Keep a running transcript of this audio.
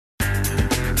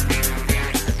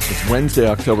Wednesday,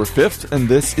 October 5th, and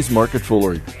this is Market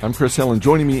Foolery. I'm Chris Hill, and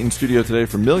joining me in studio today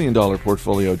from $1 Million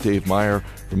Portfolio, Dave Meyer,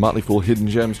 from Motley Fool Hidden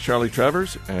Gems, Charlie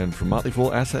Travers, and from Motley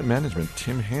Fool Asset Management,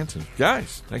 Tim Hansen.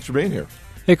 Guys, thanks for being here.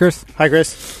 Hey, Chris. Hi,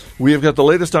 Chris. We have got the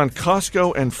latest on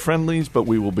Costco and Friendly's, but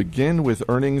we will begin with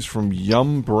earnings from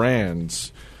Yum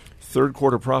Brands. Third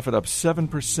quarter profit up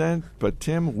 7%, but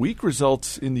Tim, weak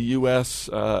results in the U.S.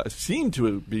 Seem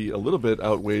to be a little bit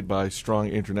outweighed by strong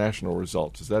international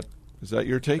results. Is that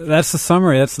your take? That's the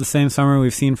summary. That's the same summary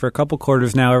we've seen for a couple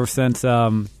quarters now, ever since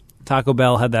Taco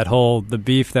Bell had that whole the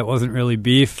beef that wasn't really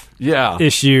beef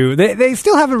issue. They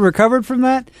still haven't recovered from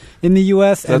that in the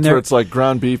U.S. That's where it's like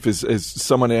ground beef is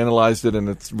someone analyzed it and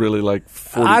it's really like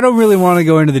 40. I don't really want to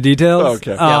go into the details.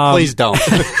 Okay. Yeah, please don't.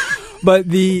 But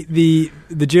the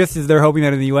gist is they're hoping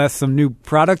that in the U.S. some new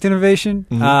product innovation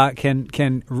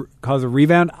can cause a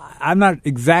rebound. I'm not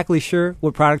exactly sure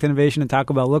what product innovation at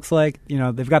Taco Bell looks like. You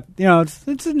know, they've got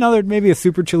it's another maybe a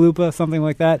super chalupa, something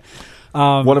like that.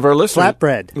 One of our listeners,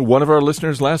 flatbread. One of our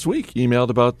listeners last week emailed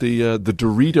about the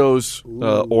Doritos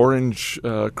orange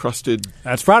crusted.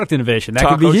 That's product innovation. That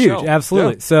could be huge. Shell.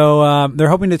 Absolutely. Yeah. So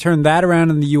they're hoping to turn that around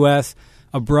in the U.S.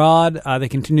 Abroad, they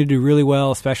continue to do really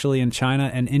well, especially in China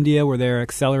and India, where they're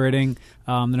accelerating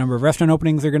the number of restaurant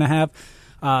openings they're going to have.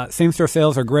 Same-store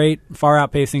sales are great, far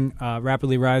outpacing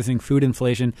rapidly rising food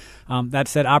inflation. That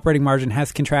said, operating margin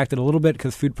has contracted a little bit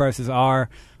because food prices are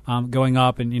going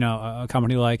up, and a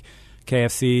company like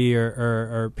KFC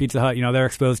or Pizza Hut, they're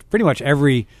exposed to pretty much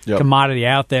every commodity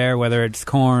out there, whether it's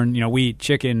corn, wheat,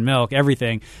 chicken, milk,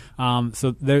 everything.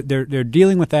 So they're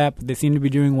dealing with that, but they seem to be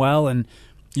doing well. And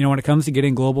when it comes to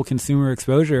getting global consumer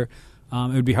exposure,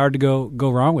 it would be hard to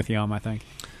go wrong with Yum, I think.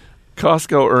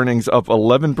 Costco earnings up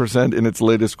 11% in its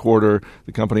latest quarter.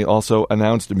 The company also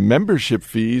announced membership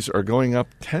fees are going up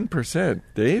 10%.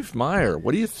 Dave Meyer,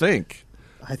 what do you think?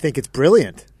 I think it's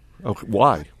brilliant. Oh,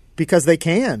 why? Because they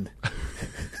can.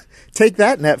 Take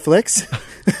that, Netflix.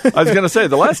 I was going to say,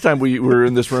 the last time we were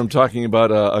in this room talking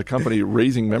about a company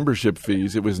raising membership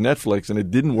fees, it was Netflix, and it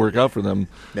didn't work out for them.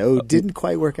 No, it didn't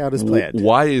quite work out as planned.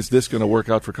 Why is this going to work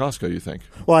out for Costco, you think?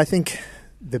 Well, I think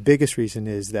the biggest reason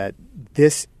is that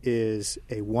this is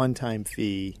a one-time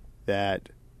fee that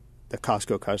the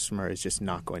Costco customer is just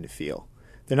not going to feel.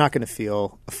 They're not going to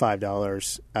feel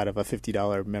 $5 out of a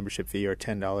 $50 membership fee or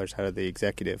 $10 out of the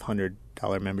executive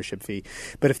 $100 membership fee.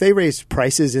 But if they raised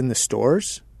prices in the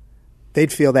stores,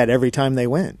 they'd feel that every time they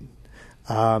went.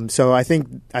 So I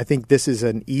think this is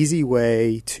an easy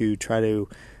way to try to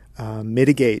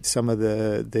mitigate some of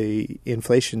the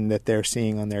inflation that they're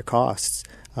seeing on their costs.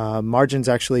 Margins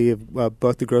actually,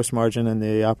 both the gross margin and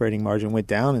the operating margin went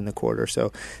down in the quarter.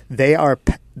 So they are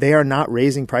not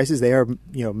raising prices. They are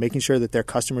making sure that their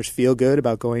customers feel good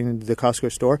about going into the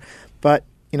Costco store. But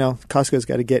Costco's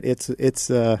got to get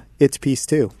its piece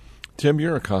too. Tim,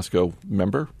 you're a Costco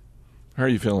member. How are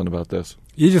you feeling about this?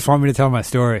 You just want me to tell my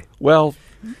story. Well,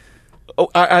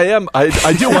 I am. I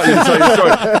do want you to tell your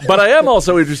story, but I am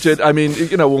also interested. I mean,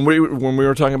 when we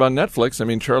were talking about Netflix, I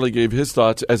mean, Charlie gave his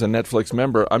thoughts as a Netflix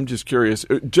member. I'm just curious,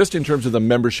 just in terms of the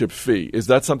membership fee, is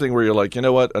that something where you're like, you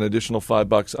know what, an additional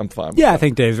 $5, I'm fine with that? I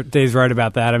think Dave's right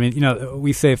about that. I mean,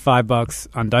 we save $5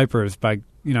 on diapers by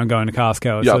going to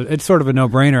Costco, so it's sort of a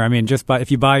no-brainer. I mean,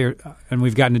 if you buy and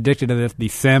we've gotten addicted to this, the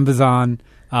Sambazon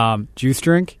juice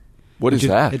drink. What is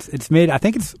that? It's made, I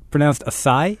think it's pronounced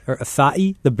acai or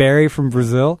acai, the berry from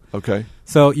Brazil. Okay.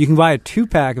 So you can buy a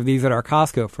 2-pack of these at our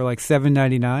Costco for like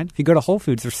 $7.99. If you go to Whole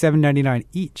Foods, they're $7.99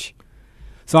 each.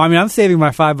 So I mean, I'm saving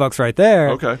my $5 right there.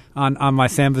 Okay. On my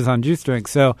Sambazon juice drink.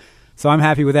 So I'm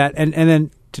happy with that. And then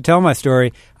to tell my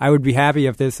story, I would be happy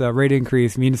if this rate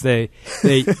increase means they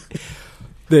they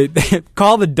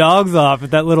call the dogs off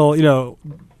at that little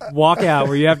walk out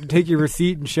where you have to take your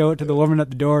receipt and show it to the woman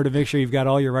at the door to make sure you've got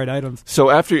all your right items.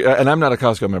 So after, and I'm not a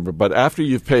Costco member, but after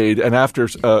you've paid and after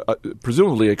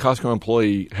presumably a Costco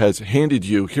employee has handed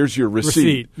you, here's your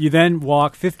receipt. You then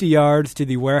walk 50 yards to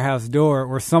the warehouse door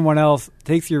where someone else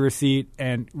takes your receipt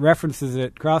and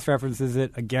cross-references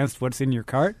it against what's in your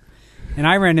cart. And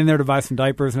I ran in there to buy some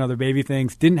diapers and other baby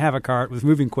things, didn't have a cart, was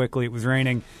moving quickly, it was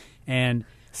raining, and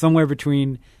somewhere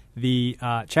between the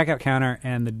checkout counter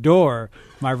and the door,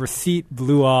 my receipt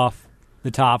blew off the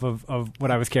top of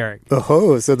what I was carrying.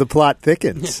 Oh, so the plot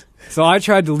thickens. So I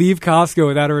tried to leave Costco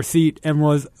without a receipt and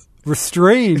was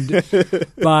restrained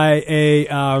by a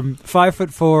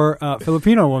 5'4"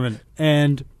 Filipino woman.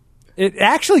 And it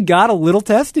actually got a little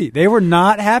testy. They were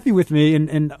not happy with me,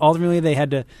 and ultimately they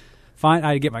had to I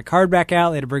had to get my card back out.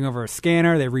 They had to bring over a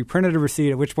scanner. They reprinted a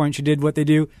receipt, at which point she did what they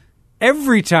do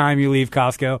every time you leave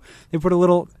Costco. They put a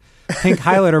little pink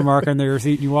highlighter mark on their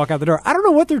receipt and you walk out the door. I don't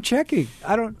know what they're checking.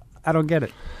 I don't get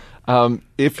it.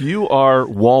 If you are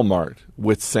Walmart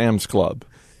with Sam's Club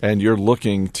and you're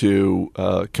looking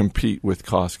to compete with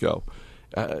Costco,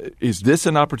 is this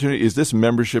an opportunity? Is this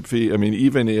membership fee? I mean,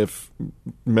 even if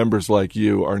members like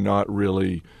you are not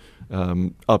really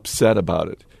upset about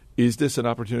it, is this an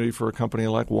opportunity for a company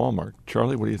like Walmart?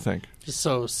 Charlie, what do you think?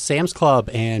 So Sam's Club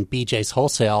and BJ's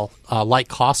Wholesale, like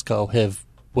Costco, have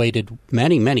waited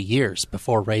many, many years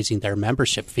before raising their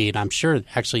membership fee, and I'm sure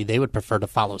actually they would prefer to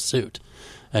follow suit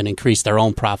and increase their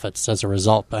own profits as a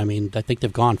result. I mean, I think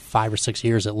they've gone 5 or 6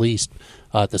 years at least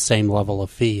at the same level of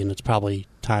fee, and it's probably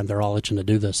time they're all itching to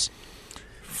do this.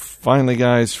 Finally,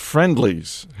 guys,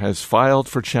 Friendly's has filed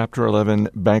for Chapter 11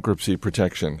 bankruptcy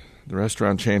protection. The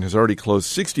restaurant chain has already closed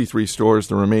 63 stores.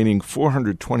 The remaining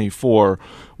 424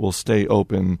 will stay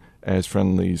open as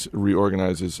Friendly's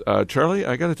reorganizes. Charlie,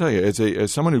 I got to tell you,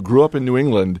 as someone who grew up in New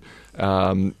England,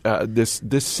 this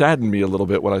saddened me a little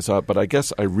bit when I saw it, but I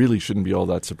guess I really shouldn't be all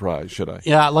that surprised, should I?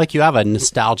 Yeah, like you have a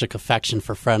nostalgic affection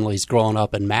for Friendly's growing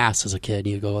up in Mass as a kid.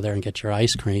 You go there and get your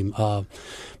ice cream.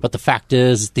 But the fact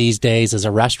is, these days as a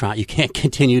restaurant, you can't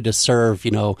continue to serve,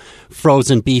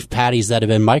 frozen beef patties that have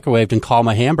been microwaved and call them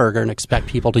a hamburger and expect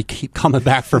people to keep coming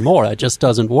back for more. That just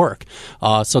doesn't work.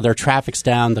 So their traffic's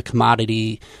down, the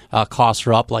commodity costs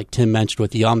are up, like Tim mentioned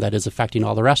with Yum, that is affecting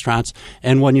all the restaurants.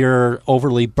 And when you're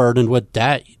overly burdened with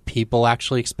debt, people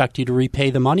actually expect you to repay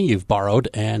the money you've borrowed,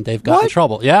 and they've got in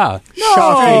trouble. Yeah. No.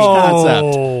 Strange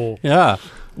concept. Yeah.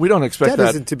 We don't expect That that.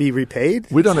 isn't to be repaid.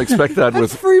 We don't expect that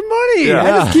with Free money. Yeah. I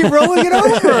just keep rolling it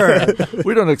over.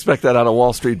 We don't expect that out of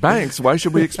Wall Street banks. Why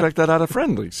should we expect that out of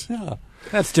Friendly's? Yeah.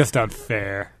 That's just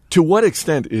unfair. To what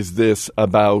extent is this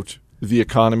about the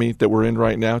economy that we're in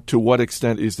right now? To what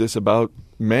extent is this about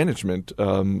management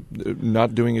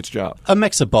not doing its job? A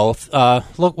mix of both.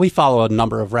 Look, we follow a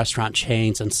number of restaurant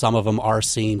chains, and some of them are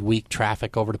seeing weak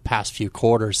traffic over the past few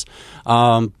quarters.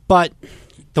 But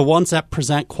the ones that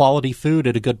present quality food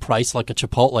at a good price, like a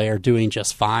Chipotle, are doing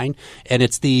just fine. And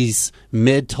it's these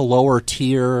mid to lower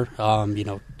tier,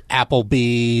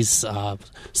 Applebee's,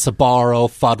 Sbarro,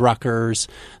 Fuddruckers.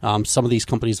 Some of these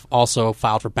companies also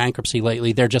filed for bankruptcy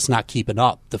lately. They're just not keeping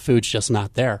up. The food's just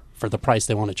not there for the price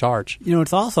they want to charge.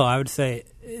 It's also, I would say,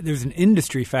 there's an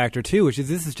industry factor too, which is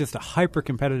this is just a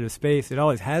hyper-competitive space. It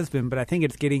always has been, but I think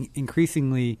it's getting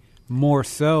increasingly more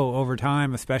so over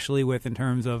time, especially in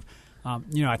terms of,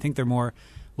 I think there are more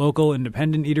local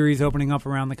independent eateries opening up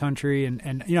around the country,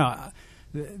 and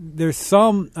there's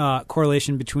some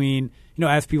correlation between,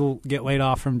 as people get laid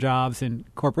off from jobs in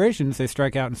corporations, they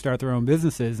strike out and start their own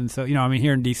businesses. And so,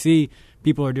 here in D.C.,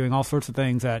 people are doing all sorts of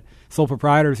things sole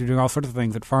proprietors are doing all sorts of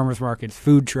things at farmers markets,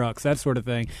 food trucks, that sort of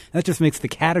thing. That just makes the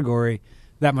category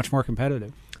that much more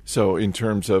competitive. So in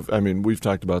terms of, we've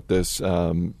talked about this,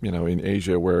 in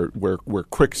Asia where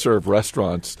quick serve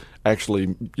restaurants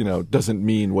actually, doesn't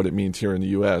mean what it means here in the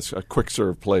U.S. A quick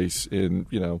serve place in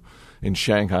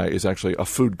Shanghai is actually a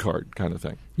food cart kind of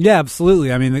thing. Yeah,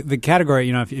 absolutely. I mean, the category,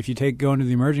 if you go into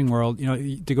the emerging world,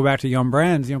 to go back to Yum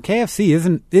Brands,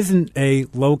 KFC isn't a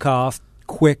low cost,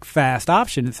 quick, fast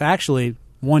option. It's actually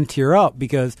one tier up,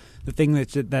 because the thing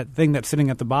that's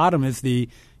sitting at the bottom is the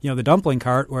dumpling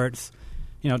cart, where it's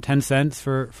 10 cents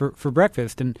for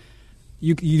breakfast, and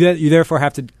you therefore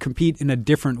have to compete in a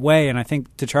different way. And I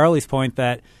think, to Charlie's point,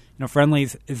 that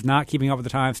Friendly's is not keeping up with the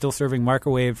time, still serving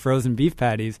microwave frozen beef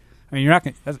patties. I mean,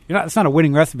 it's not a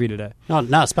winning recipe today. No,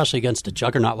 not especially against a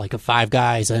juggernaut like a Five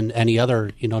Guys and any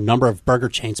other number of burger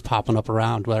chains popping up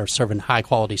around that are serving high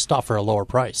quality stuff for a lower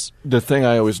price. The thing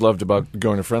I always loved about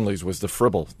going to Friendly's was the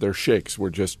Fribble. Their shakes were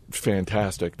just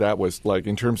fantastic. That was, like,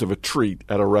 in terms of a treat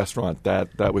at a restaurant,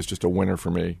 that was just a winner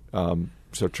for me.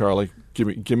 So Charlie,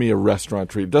 give me a restaurant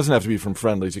treat. It doesn't have to be from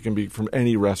Friendly's. It can be from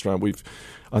any restaurant.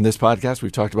 On this podcast,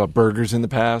 we've talked about burgers in the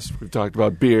past. We've talked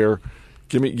about beer.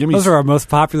 Give me. Those are our most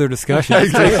popular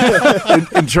discussions.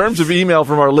 in terms of email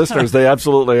from our listeners, they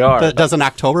absolutely are. Does an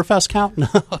Oktoberfest count?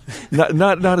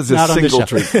 not as a single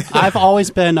treat. I've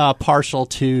always been partial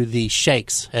to the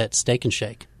shakes at Steak and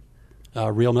Shake.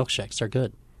 Real milkshakes, they're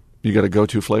good. You got a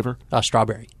go-to flavor?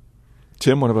 Strawberry.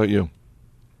 Tim, what about you?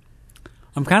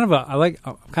 I'm kind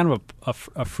of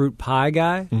a fruit pie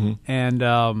guy,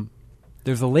 and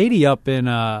there's a lady up in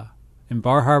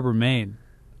Bar Harbor, Maine,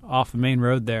 off the main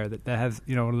road there, that has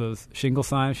one of those shingle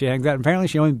signs she hangs out. And apparently,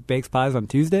 she only bakes pies on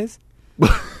Tuesdays.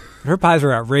 Her pies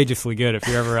are outrageously good. If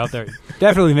you're ever out there,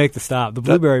 definitely make the stop. The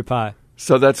blueberry pie.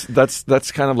 So that's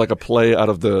kind of like a play out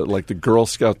of the Girl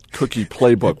Scout cookie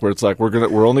playbook, where it's like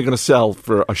we're only gonna sell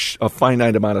for a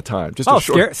finite amount of time. Just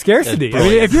scarcity. I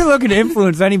mean, if you're looking to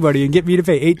influence anybody and get me to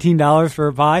pay $18 for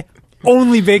a pie,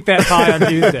 only bake that pie on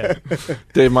Tuesday.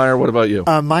 Dave Meyer, what about you?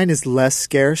 Mine is less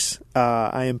scarce.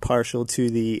 I am partial to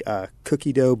the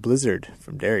cookie dough blizzard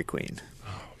from Dairy Queen.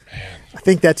 Oh, man. I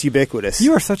think that's ubiquitous.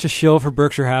 You are such a shill for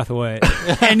Berkshire Hathaway.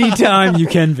 Anytime you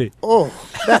can be. Oh,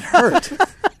 that hurt.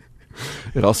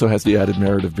 It also has the added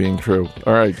merit of being true.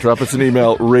 All right, drop us an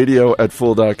email,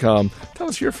 radio@fool.com. Tell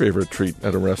us your favorite treat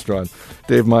at a restaurant.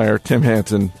 Dave Meyer, Tim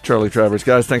Hansen, Charlie Travers.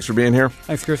 Guys, thanks for being here.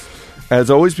 Thanks, Chris. As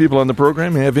always, people on the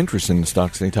program may have interest in the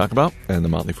stocks they talk about, and the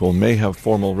Motley Fool may have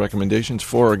formal recommendations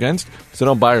for or against, so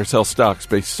don't buy or sell stocks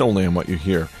based solely on what you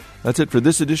hear. That's it for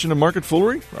this edition of Market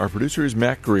Foolery. Our producer is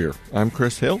Matt Greer. I'm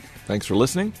Chris Hill. Thanks for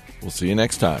listening. We'll see you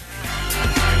next time.